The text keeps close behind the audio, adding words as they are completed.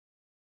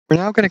We're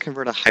now going to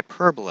convert a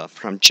hyperbola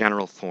from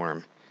general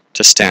form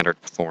to standard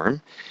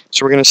form.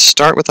 So we're going to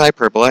start with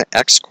hyperbola,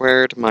 x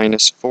squared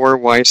minus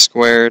 4y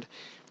squared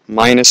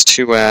minus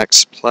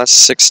 2x plus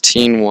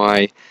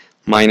 16y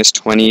minus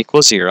 20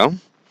 equals 0.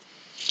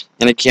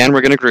 And again,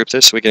 we're going to group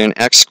this, so we get an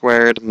x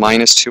squared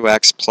minus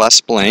 2x plus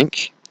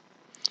blank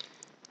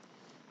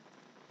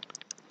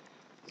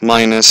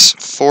minus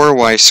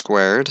 4y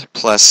squared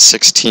plus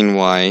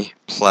 16y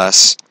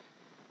plus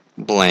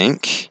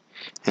blank.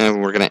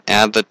 And we're going to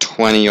add the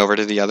 20 over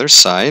to the other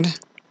side.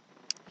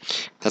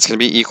 That's going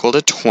to be equal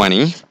to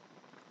 20.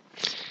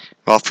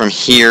 Well, from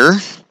here,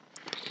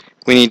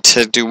 we need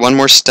to do one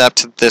more step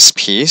to this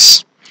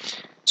piece.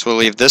 So we'll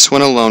leave this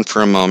one alone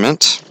for a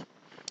moment.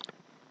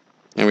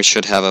 And we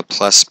should have a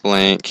plus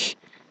blank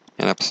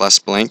and a plus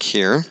blank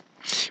here.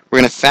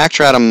 We're going to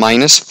factor out a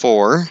minus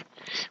 4,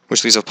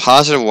 which leaves a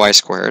positive y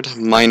squared,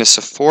 minus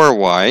a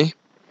 4y.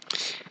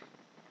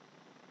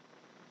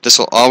 This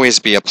will always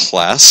be a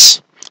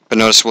plus, but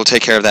notice we'll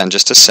take care of that in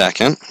just a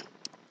second.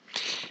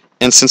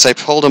 And since I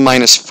pulled a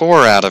minus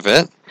 4 out of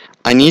it,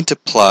 I need to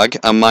plug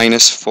a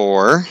minus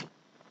 4.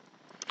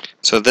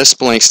 So this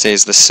blank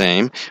stays the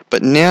same,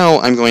 but now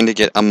I'm going to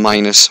get a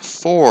minus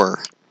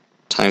 4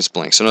 times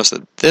blank. So notice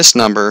that this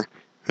number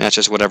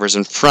matches whatever's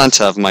in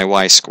front of my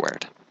y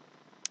squared.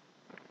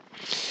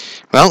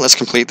 Well, let's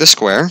complete the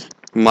square.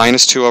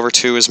 Minus 2 over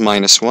 2 is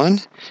minus 1.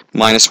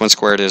 Minus 1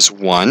 squared is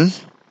 1.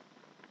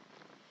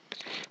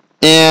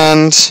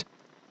 And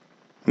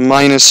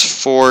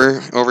minus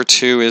 4 over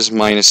 2 is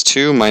minus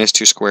 2. Minus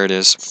 2 squared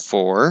is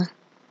 4.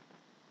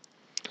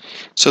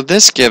 So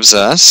this gives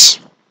us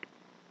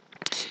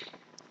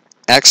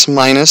x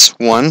minus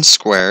 1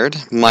 squared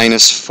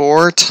minus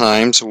 4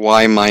 times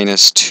y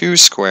minus 2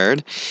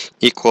 squared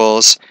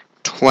equals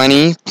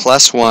 20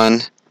 plus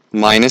 1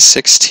 minus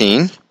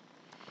 16.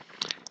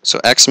 So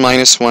x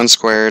minus 1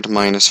 squared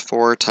minus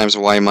 4 times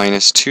y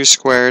minus 2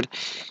 squared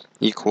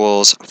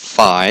equals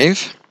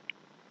 5.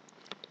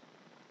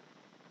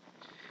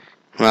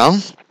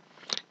 Well,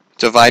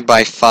 divide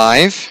by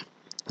 5,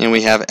 and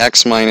we have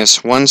x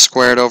minus 1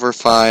 squared over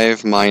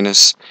 5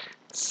 minus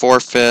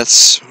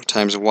 4/5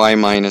 times y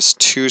minus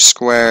 2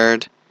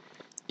 squared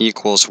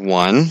equals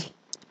 1.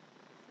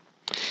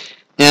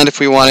 And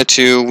if we wanted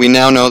to, we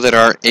now know that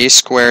our a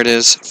squared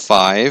is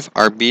 5,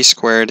 our b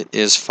squared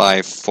is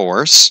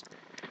 5/4.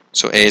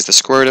 So a is the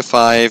square root of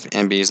 5,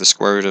 and b is the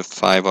square root of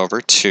 5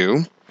 over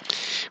 2.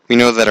 We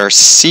know that our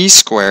c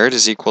squared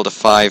is equal to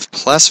 5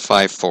 plus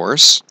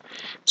 5/4.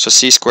 So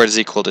c squared is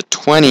equal to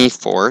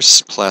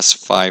 20/4 plus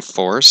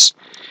 5/4,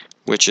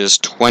 which is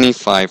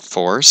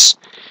 25/4.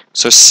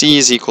 So c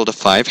is equal to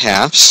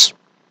 5/2.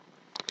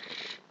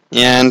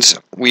 And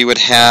we would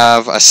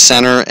have a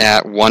center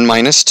at 1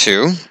 minus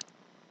 2,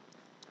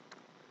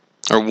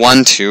 or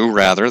 1, 2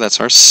 rather, that's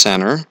our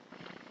center.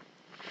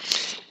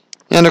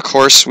 And of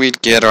course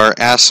we'd get our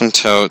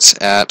asymptotes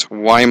at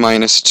y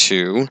minus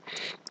 2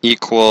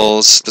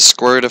 equals the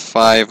square root of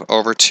 5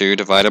 over 2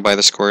 divided by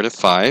the square root of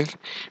 5,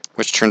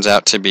 which turns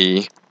out to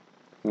be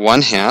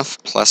 1/2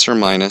 plus or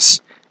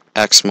minus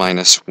x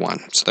minus 1.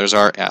 So there's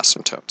our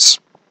asymptotes.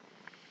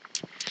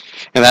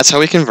 And that's how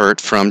we convert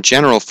from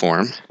general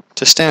form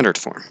to standard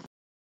form.